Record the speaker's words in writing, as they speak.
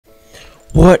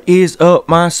What is up,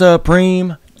 my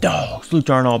Supreme dogs? Luke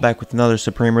Darnall back with another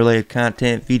Supreme related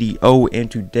content video,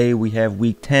 and today we have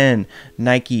week 10,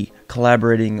 Nike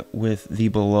collaborating with the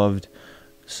beloved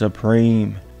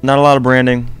Supreme. Not a lot of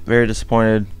branding, very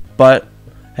disappointed, but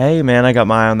hey man, I got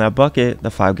my eye on that bucket, the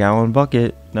 5-gallon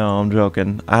bucket. No, I'm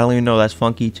joking. I don't even know that's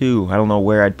funky too. I don't know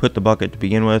where I'd put the bucket to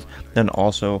begin with, then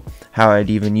also how I'd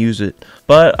even use it.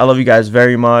 But I love you guys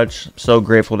very much. So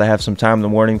grateful to have some time in the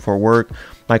morning for work.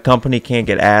 My company can't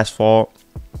get asphalt.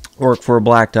 Work for a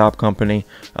blacktop company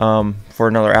for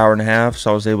another hour and a half,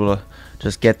 so I was able to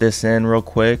just get this in real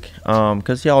quick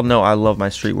because y'all know I love my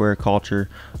streetwear culture,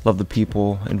 love the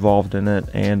people involved in it,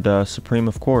 and Supreme,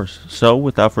 of course. So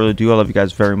without further ado, I love you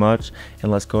guys very much,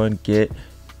 and let's go and get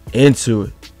into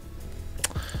it.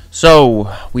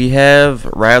 So we have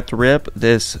right out the rip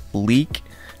this leak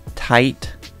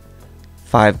tight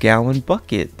 5-gallon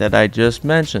bucket that I just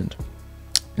mentioned.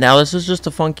 Now this is just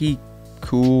a funky,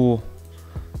 cool,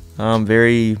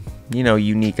 very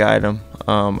unique item.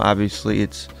 Obviously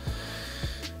it's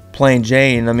plain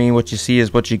Jane. I mean, what you see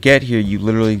is what you get here. You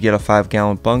literally get a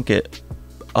 5-gallon bucket.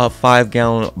 A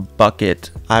 5-gallon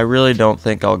bucket. I really don't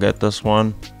think I'll get this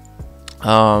one.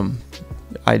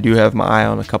 I do have my eye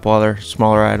on a couple other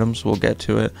smaller items. We'll get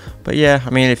to it. But yeah,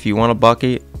 I mean, if you want a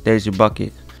bucket, there's your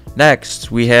bucket. Next,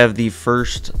 we have the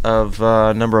first of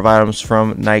a number of items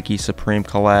from Nike Supreme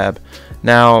collab.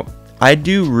 Now, I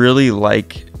do really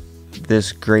like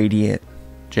this gradient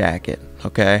jacket,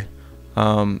 okay?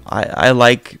 I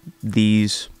like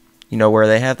these, where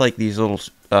they have like these little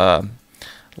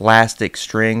elastic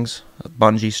strings,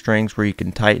 bungee strings where you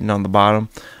can tighten on the bottom.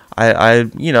 It's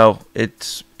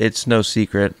no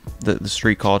secret that the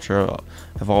street culture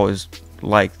have always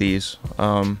liked these.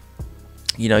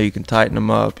 You can tighten them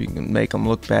up, you can make them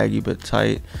look baggy but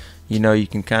tight. You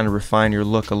can kind of refine your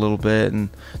look a little bit, and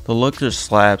the look just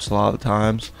slaps a lot of the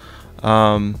times.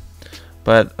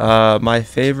 But my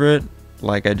favorite,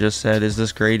 like I just said, is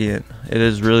this gradient. It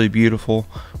is really beautiful,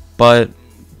 but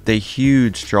the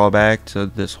huge drawback to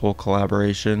this whole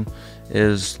collaboration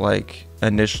is, like,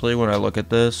 initially when I look at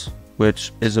this,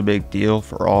 which is a big deal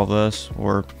for all of us,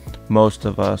 or most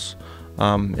of us,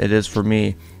 it is for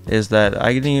me, is that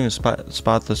I didn't even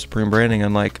spot the Supreme branding.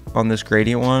 And like on this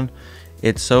gradient one,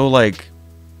 it's so like,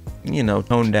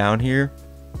 toned down here.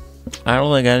 I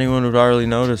don't think anyone would hardly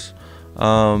notice.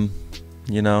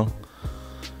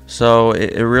 So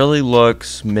it really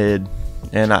looks mid,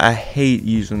 and I hate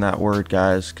using that word,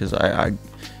 guys, because I'm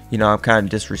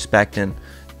kind of disrespecting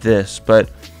this. But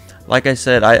like I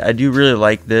said, I do really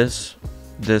like this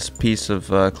piece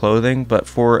of clothing, but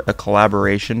for a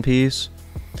collaboration piece,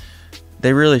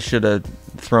 they really should have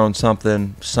thrown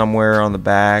something somewhere on the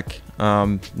back,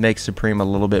 make Supreme a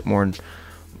little bit more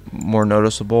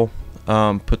noticeable,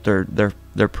 put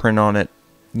their print on it,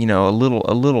 a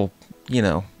little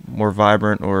more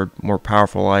vibrant or more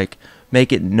powerful, like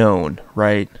make it known,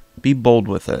 right? Be bold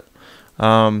with it.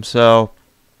 So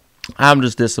I'm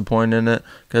just disappointed in it,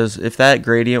 because if that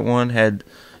gradient one had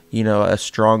a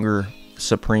stronger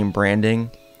Supreme branding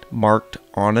marked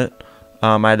on it,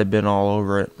 I'd have been all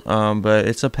over it. But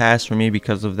it's a pass for me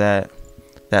because of that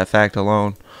fact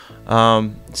alone.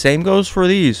 Same goes for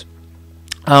these,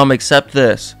 except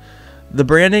this. The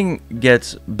branding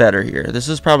gets better here. This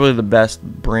is probably the best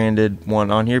branded one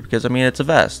on here because, I mean, it's a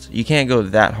vest. You can't go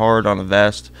that hard on a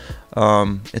vest.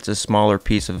 It's a smaller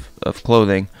piece of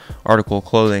clothing, article of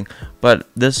clothing. But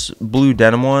this blue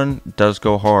denim one does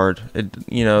go hard.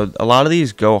 A lot of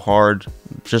these go hard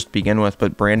just to begin with,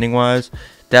 but branding-wise,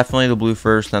 definitely the blue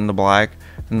first, then the black,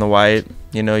 then the white.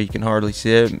 You can hardly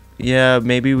see it. Yeah,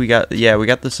 maybe we got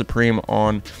the Supreme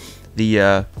on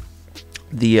the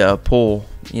pull,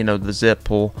 the zip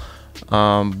pull,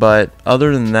 but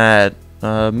other than that,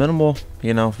 minimal,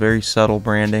 very subtle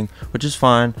branding, which is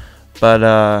fine.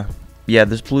 But yeah,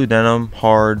 this blue denim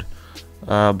hard,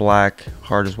 black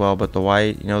hard as well, but the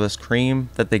white, this cream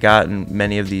that they got in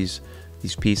many of these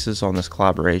pieces on this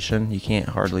collaboration, you can't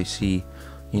hardly see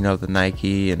the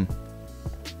Nike, and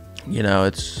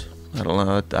it's, I don't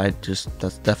know, that's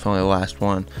definitely the last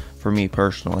one for me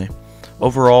personally.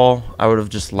 Overall, I would have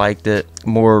just liked it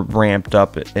more ramped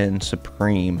up in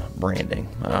Supreme branding.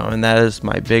 And that is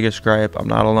my biggest gripe. I'm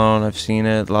not alone. I've seen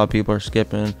it. A lot of people are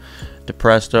skipping,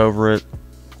 depressed over it.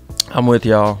 I'm with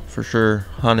y'all for sure.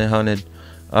 Hunted.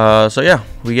 So yeah,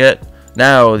 we get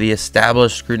now the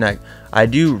established screw neck.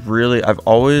 I've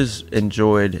always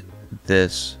enjoyed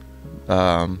this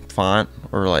font,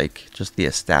 or like just the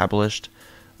established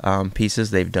pieces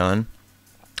they've done.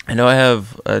 I know I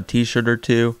have a t-shirt or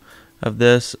two of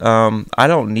this. I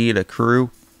don't need a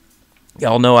crew.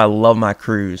 Y'all know I love my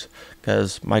crews.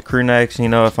 because my crew necks, you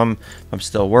know, if I'm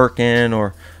still working,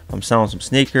 or I'm selling some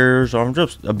sneakers, or I'm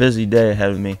just a busy day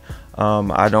ahead of me,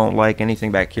 I don't like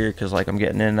anything back here, because like I'm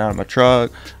getting in and out of my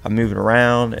truck, I'm moving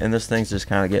around, and this thing's just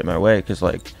kind of getting my way, because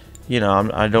like, you know,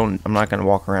 I'm not gonna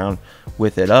walk around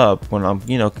with it up when I'm,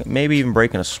 you know, maybe even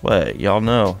breaking a sweat. Y'all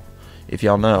know, if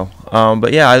y'all know.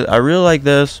 But yeah, I really like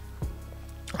this.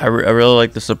 I really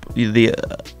like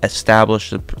the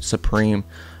established Supreme,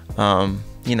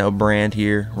 you know, brand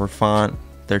here, or font,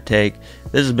 their take.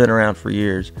 This has been around for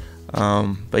years.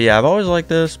 But yeah, I've always liked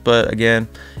this, but again,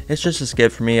 it's just a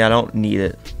skip for me. I don't need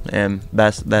it, and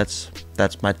that's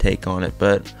my take on it.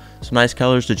 But some nice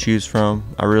colors to choose from.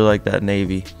 I really like that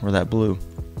navy, or that blue.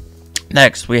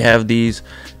 Next, we have these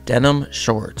denim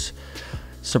shorts.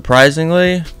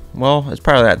 Surprisingly, well, it's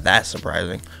probably not that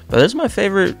surprising, but this is my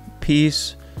favorite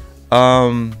piece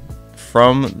from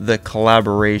the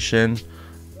collaboration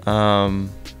of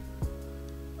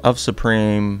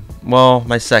Supreme. Well,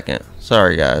 my second.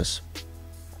 Sorry, guys.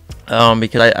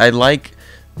 Because I like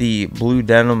the blue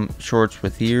denim shorts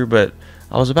with here, but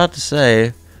I was about to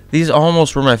say these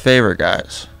almost were my favorite,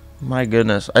 guys. My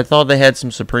goodness, I thought they had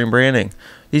some Supreme branding.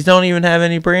 These don't even have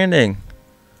any branding.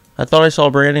 I thought I saw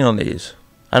branding on these.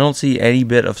 I don't see any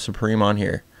bit of Supreme on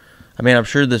here. I mean, I'm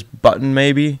sure this button,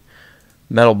 maybe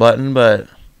metal button, but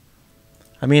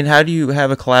I mean, how do you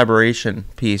have a collaboration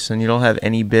piece and you don't have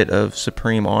any bit of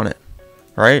Supreme on it,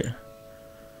 right?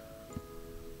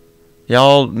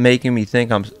 Y'all making me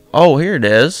think I'm... Oh, here it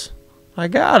is. I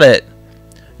got it.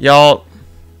 Y'all,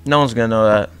 no one's gonna know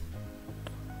that.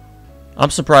 I'm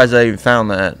surprised I even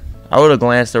found that. I would have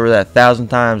glanced over that 1,000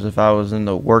 times if I was in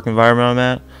the work environment I'm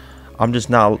at. I'm just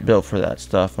not built for that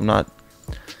stuff. I'm not,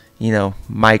 you know,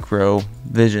 micro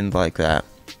visioned like that.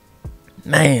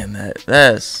 Man,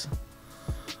 that's...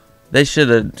 They should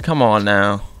have... Come on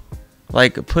now.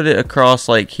 Like, put it across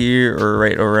like here, or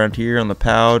right around here on the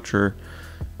pouch, or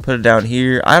put it down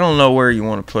here. I don't know where you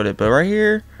want to put it, but right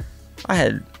here,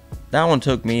 that one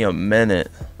took me a minute.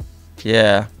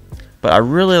 Yeah. But I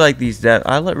really like these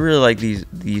really like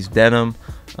these denim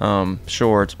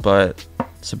shorts, but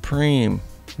Supreme,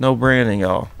 no branding,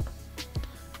 y'all.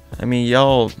 I mean,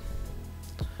 y'all,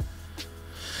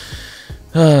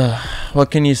 what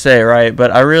can you say, right?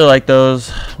 But I really like those.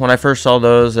 When I first saw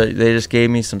those, they just gave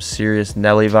me some serious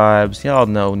Nelly vibes. Y'all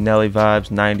know Nelly vibes,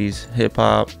 90s hip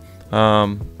hop.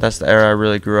 That's the era I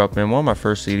really grew up in. One of my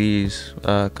first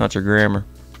CDs, Country Grammar.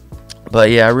 But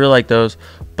yeah, I really like those.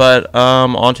 But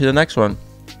on to the next one.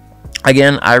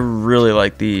 Again, I really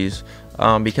like these.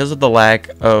 Because of the lack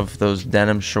of those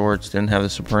denim shorts, didn't have the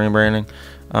Supreme branding.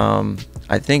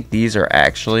 I think these are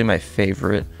actually my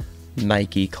favorite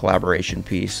Nike collaboration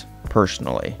piece,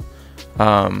 personally.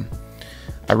 I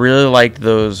really liked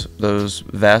those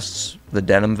vests, the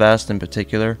denim vest in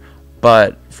particular.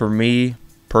 But for me,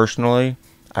 personally,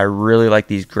 I really like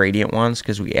these gradient ones,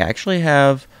 because we actually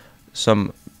have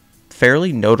some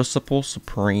fairly noticeable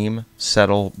Supreme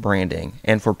settle branding,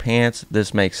 and for pants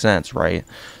this makes sense, right?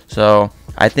 So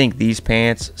I think these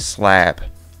pants slap.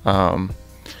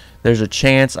 There's a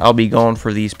chance I'll be going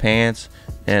for these pants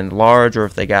in large, or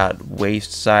if they got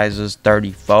waist sizes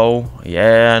 34.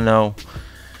 Yeah, I know,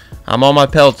 I'm on my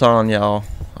Peloton, y'all.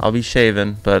 I'll be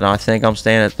shaving, but I think I'm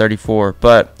staying at 34.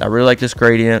 But I really like this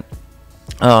gradient.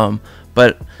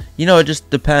 But you know, it just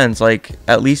depends. Like,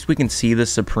 at least we can see the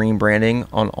Supreme branding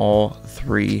on all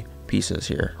three pieces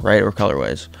here, right? Or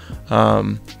colorways.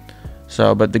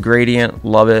 But the gradient,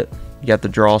 love it. You got the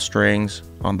drawstrings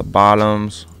on the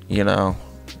bottoms. You know,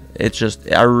 it's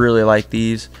just, I really like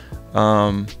these.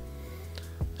 So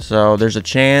there's a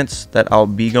chance that I'll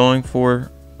be going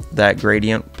for that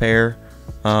gradient pair.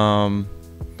 I'd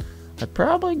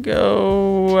probably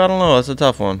go, I don't know, that's a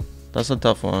tough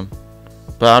one.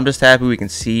 But I'm just happy we can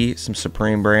see some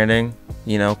Supreme branding,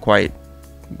 you know, quite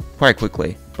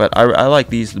quickly. But I like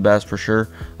these the best for sure.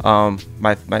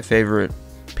 My favorite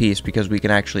piece, because we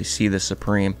can actually see the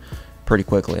Supreme pretty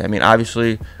quickly. I mean,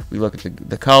 obviously, we look at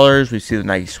the colors, we see the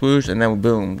Nike swoosh, and then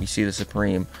boom, we see the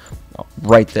Supreme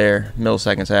right there,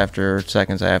 milliseconds after,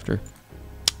 seconds after.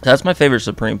 That's my favorite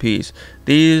Supreme piece.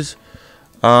 These,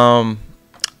 I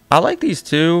like these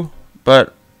too,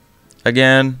 but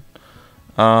again,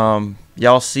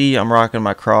 y'all see I'm rocking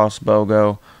my Cross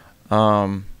BOGO.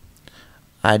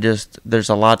 There's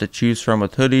a lot to choose from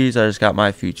with hoodies. I just got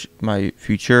my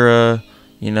Futura,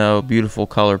 you know, beautiful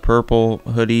color purple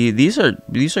hoodie. These are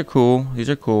cool.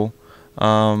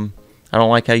 I don't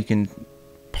like how you can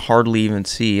hardly even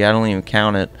see. I don't even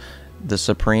count it. The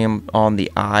Supreme on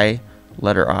the I,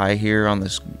 letter I here on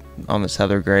this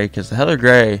heather gray, because the heather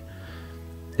gray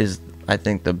is, I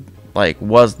think, like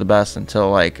was the best until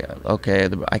like, okay,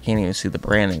 I can't even see the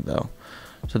branding though.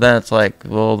 So then it's like,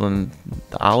 well, then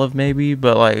the olive maybe,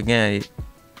 but like again,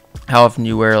 how often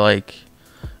you wear like,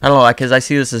 I don't know, because I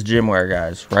see this as gym wear,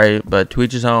 guys, right? But to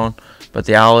each his own. But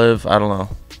the olive, I don't know.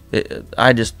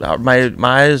 I just my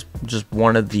eyes just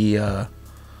wanted the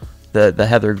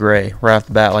heather gray right off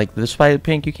the bat. Like this Spite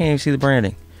pink, you can't even see the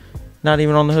branding, not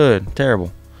even on the hood.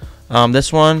 Terrible.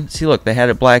 This one, see, look, they had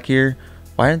it black here.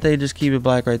 Why didn't they just keep it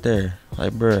black right there?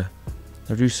 Like, bruh,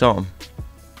 or do something.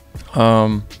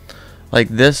 Like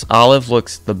this olive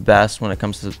looks the best when it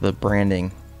comes to the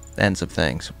branding ends of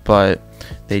things, but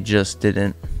they just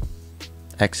didn't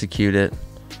execute it.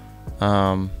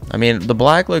 I mean, the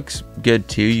black looks good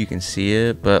too, you can see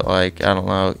it, but like, I don't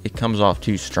know, it comes off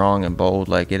too strong and bold.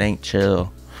 Like, it ain't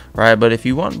chill, right? But if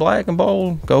you want black and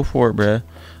bold, go for it, bruh.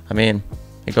 I mean,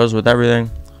 it goes with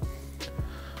everything.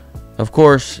 Of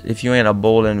course, if you ain't a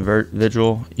bold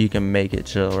individual, you can make it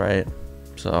chill, right?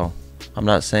 So I'm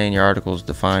not saying your articles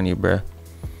define you, bruh.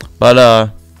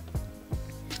 But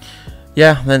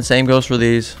yeah, then same goes for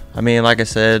these. I mean, like I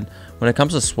said, when it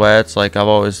comes to sweats, like I've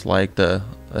always liked the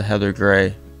heather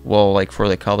gray. Well, like for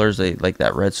the colors, they like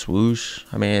that red swoosh.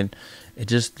 I mean, it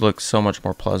just looks so much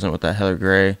more pleasant with that heather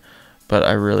gray. But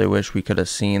I really wish we could have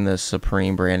seen this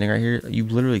Supreme branding right here. You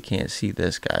literally can't see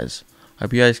this, guys. I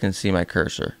hope you guys can see my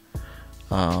cursor,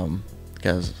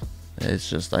 because it's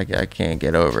just like I can't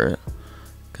get over it.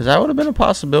 Because that would have been a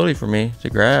possibility for me to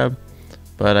grab,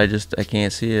 but I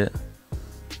can't see it.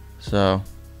 So,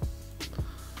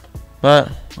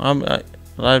 but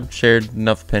I've shared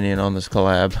enough opinion on this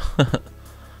collab.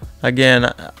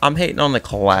 Again, I'm hating on the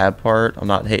collab part. I'm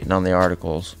not hating on the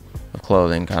articles of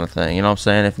clothing kind of thing. You know what I'm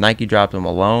saying? If Nike dropped them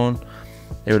alone,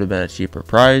 it would have been a cheaper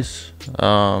price.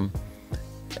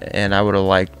 And I would have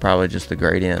liked probably just the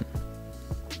gradient.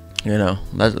 You know,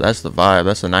 that's the vibe.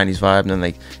 That's the 90s vibe. And then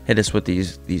they hit us with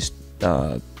these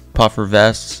puffer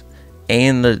vests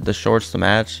and the shorts to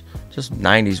match. Just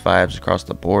 90s vibes across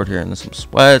the board here. And then some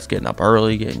sweats, getting up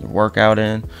early, getting your workout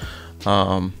in.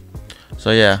 So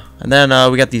yeah, and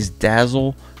then we got these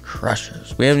Dazzle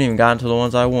Crushers. We haven't even gotten to the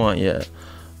ones I want yet.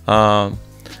 I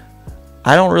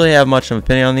don't really have much of an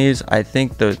opinion on these. I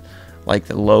think the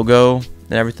logo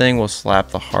and everything will slap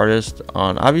the hardest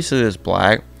on obviously this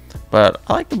black, but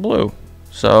I like the blue.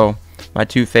 So my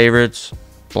two favorites,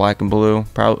 black and blue.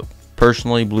 Probably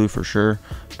personally blue for sure,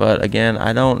 but again,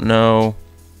 I don't know.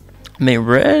 I mean,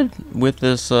 red with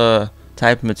this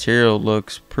type of material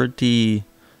looks pretty,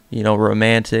 you know,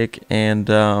 romantic and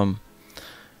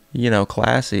you know,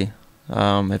 classy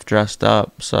if dressed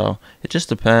up. So it just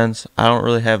depends. I don't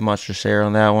really have much to share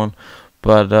on that one,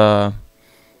 but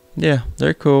yeah,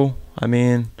 they're cool. I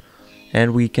mean,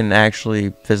 and we can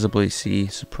actually visibly see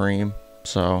Supreme,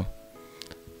 so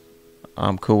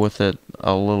I'm cool with it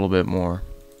a little bit more.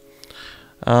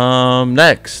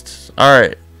 Next, all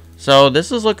right, so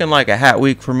this is looking like a hat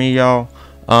week for me, y'all.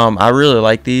 I really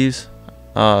like these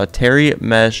terry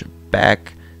mesh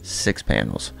back 6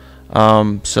 panels.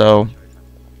 So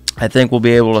I think we'll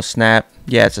be able to snap.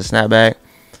 Yeah, it's a snapback.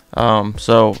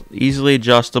 So easily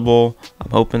adjustable.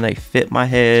 I'm hoping they fit my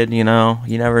head. You know,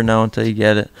 you never know until you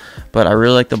get it. But I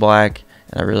really like the black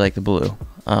and I really like the blue.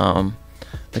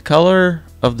 The color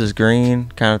of this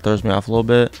green kind of throws me off a little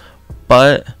bit,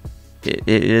 but it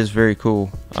is very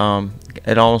cool.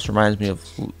 It almost reminds me of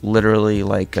literally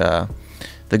like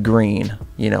the green,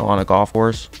 you know, on a golf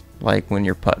course, like when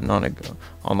you're putting on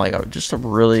just a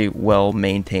really well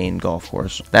maintained golf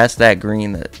course. That's that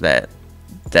green that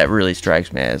really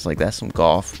strikes me as like, that's some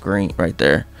golf green right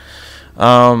there.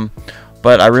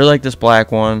 But I really like this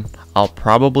black one. I'll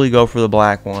probably go for the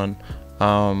black one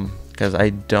because I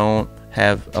don't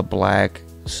have a black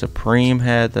Supreme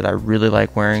hat that I really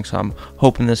like wearing, so I'm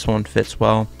hoping this one fits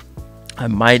well. I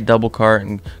might double cart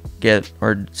and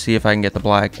see if I can get the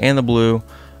black and the blue,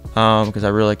 because I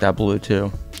really like that blue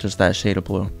too, just that shade of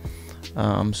blue.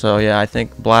 So yeah, I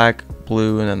think black,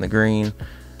 blue, and then the green,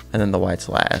 and then the white's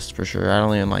last for sure. I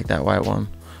don't even like that white one.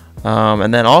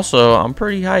 And then also, I'm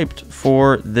pretty hyped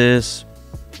for this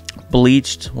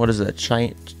bleached, what is it,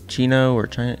 chino or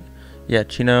chino? Yeah,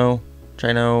 chino,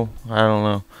 I don't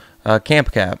know.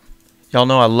 Camp cap. Y'all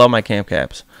know I love my camp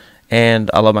caps,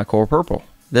 and I love my core purple.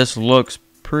 This looks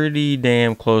pretty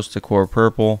damn close to core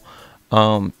purple.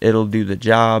 It'll do the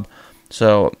job.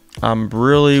 So I'm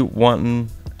really wanting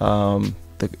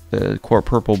the core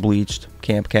purple bleached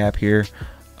camp cap here.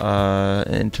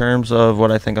 In terms of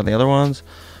what I think on the other ones,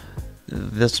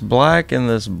 this black and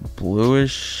this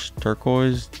bluish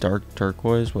turquoise, dark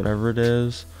turquoise, whatever it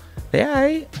is,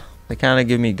 they kind of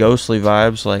give me ghostly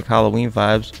vibes, like Halloween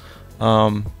vibes.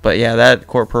 But yeah, that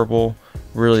court purple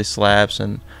really slaps,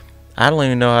 and I don't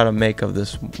even know how to make of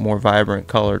this more vibrant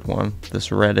colored one,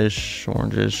 this reddish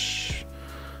orangish.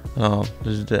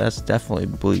 That's definitely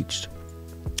bleached.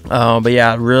 But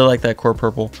yeah, I really like that court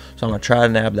purple, so I'm gonna try to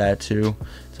nab that too.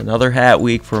 It's another hat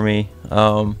week for me.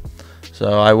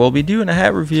 So I will be doing a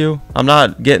hat review. I'm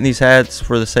not getting these hats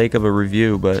for the sake of a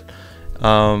review, but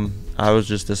I was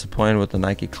just disappointed with the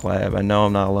Nike collab. I know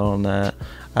I'm not alone on that.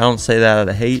 I don't say that out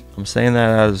of hate. I'm saying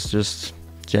that as just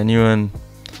genuine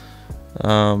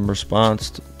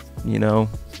response to,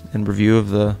 in review of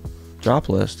the drop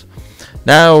list.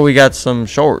 Now we got some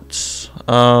shorts.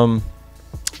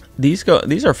 These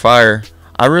are fire.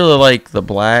 I really like the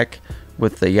black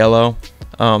with the yellow.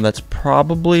 That's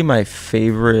probably my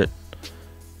favorite.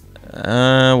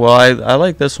 Well, I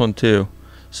like this one too.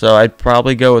 So I'd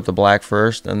probably go with the black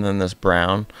first and then this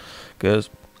brown, because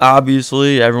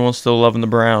obviously everyone's still loving the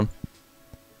brown.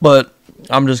 But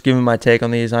I'm just giving my take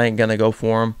on these. I ain't gonna go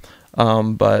for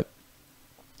them. But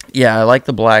yeah, I like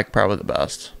the black probably the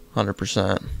best,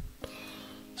 100%.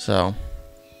 So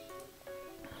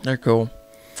they're cool.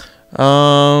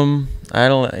 I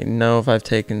don't know if I've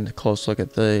taken a close look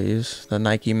at these. The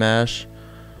Nike mesh.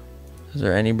 Is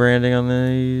there any branding on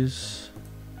these?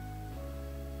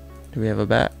 Do we have a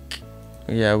back?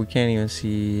 Yeah, we can't even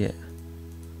see.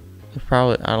 There's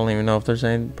probably, I don't even know if there's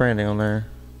any branding on there.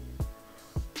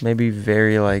 Maybe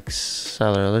very like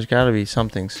subtle. There's got to be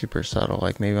something super subtle,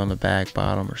 like maybe on the back,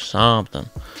 bottom, or something,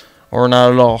 or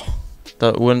not at all.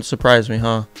 That wouldn't surprise me,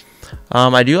 huh?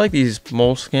 I do like these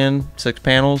moleskin 6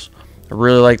 panels. I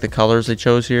really like the colors they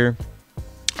chose here.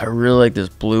 I really like this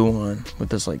blue one with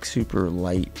this like super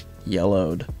light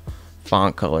yellowed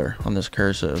font color on this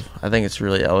cursive. I think it's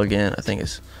really elegant. I think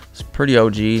it's pretty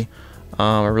OG.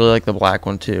 I really like the black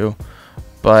one too.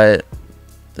 But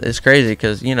it's crazy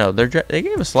because they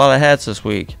gave us a lot of hats this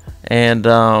week, and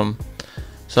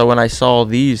so when I saw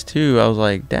these two, I was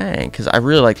like, dang, because I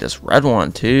really like this red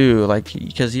one too. Like,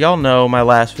 because y'all know my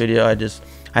last video, I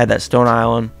had that Stone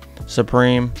Island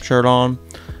Supreme shirt on,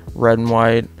 red and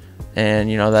white, and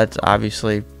that's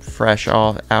obviously fresh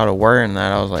out of wearing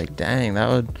that. I was like, dang,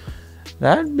 that'd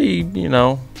be,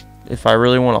 if I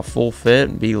really want a full fit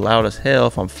and be loud as hell,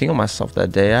 if I'm feeling myself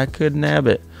that day, I could nab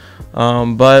it.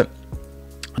 But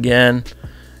again,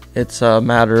 it's a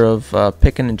matter of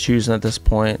picking and choosing at this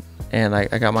point, and I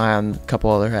got my eye on a couple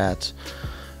other hats.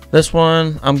 This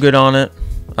one, I'm good on it.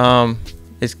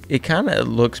 It kind of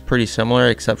looks pretty similar,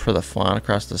 except for the font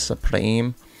across the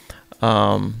Supreme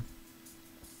to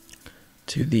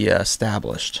the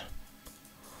established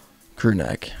crew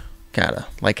neck, kind of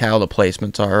like how the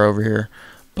placements are over here.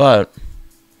 But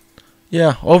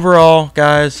yeah, overall,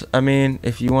 guys, I mean,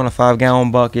 if you want a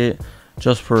 5-gallon bucket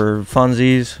just for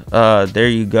funsies, there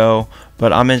you go.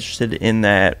 But I'm interested in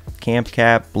that Camp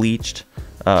Cap bleached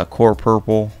core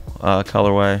purple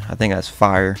colorway. I think that's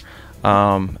fire.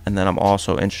 And then I'm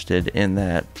also interested in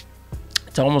that,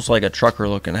 it's almost like a trucker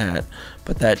looking hat,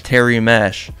 but that terry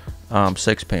mesh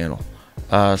 6 panel.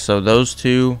 So those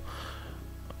two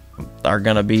are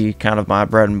gonna be kind of my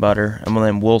bread and butter, and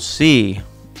then we'll see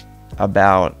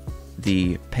about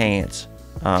the pants,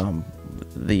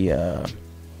 the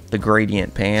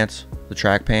gradient pants, the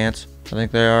track pants. I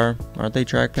think they are. Aren't they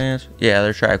track pants? Yeah,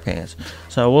 they're track pants.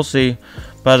 So we'll see.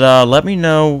 But let me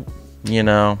know,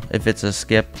 if it's a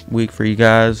skip week for you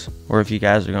guys, or if you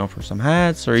guys are going for some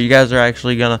hats, or you guys are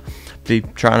actually gonna be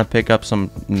trying to pick up some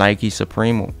Nike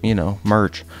Supreme,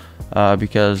 merch.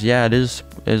 Because yeah, it is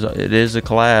a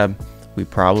collab. We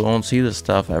probably won't see this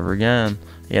stuff ever again,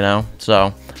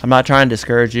 So I'm not trying to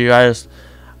discourage you.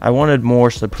 I wanted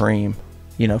more Supreme,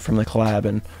 from the collab,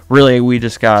 and really we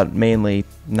just got mainly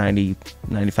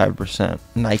 95%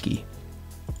 Nike,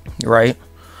 right?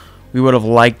 We would have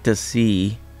liked to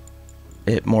see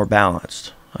it more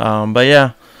balanced. But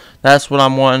yeah, that's what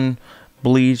I'm wanting.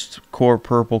 Bleached core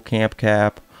purple Camp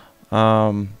Cap.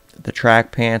 The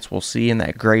track pants we'll see in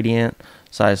that gradient,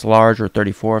 size large or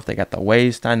 34 if they got the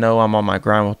waist. I know I'm on my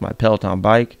grind with my Peloton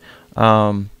bike.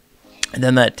 And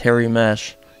then that terry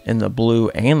mesh in the blue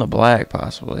and the black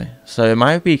possibly. So it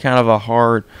might be kind of a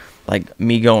hard, like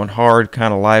me going hard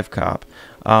kind of live cop.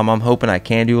 I'm hoping I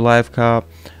can do live cop.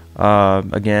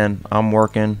 Again, I'm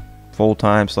working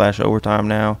full-time / overtime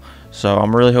now, so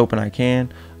I'm really hoping I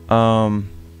can.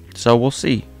 So we'll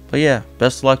see. But yeah,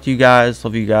 best of luck to you guys.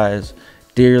 Love you guys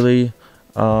dearly.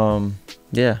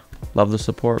 Yeah, love the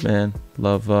support, man.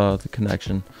 Love the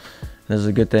connection. This is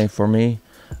a good thing for me,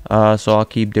 so I'll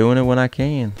keep doing it when I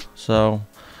can. So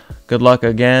good luck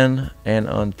again, and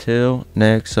until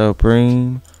next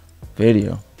Supreme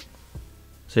video,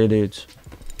 see you dudes.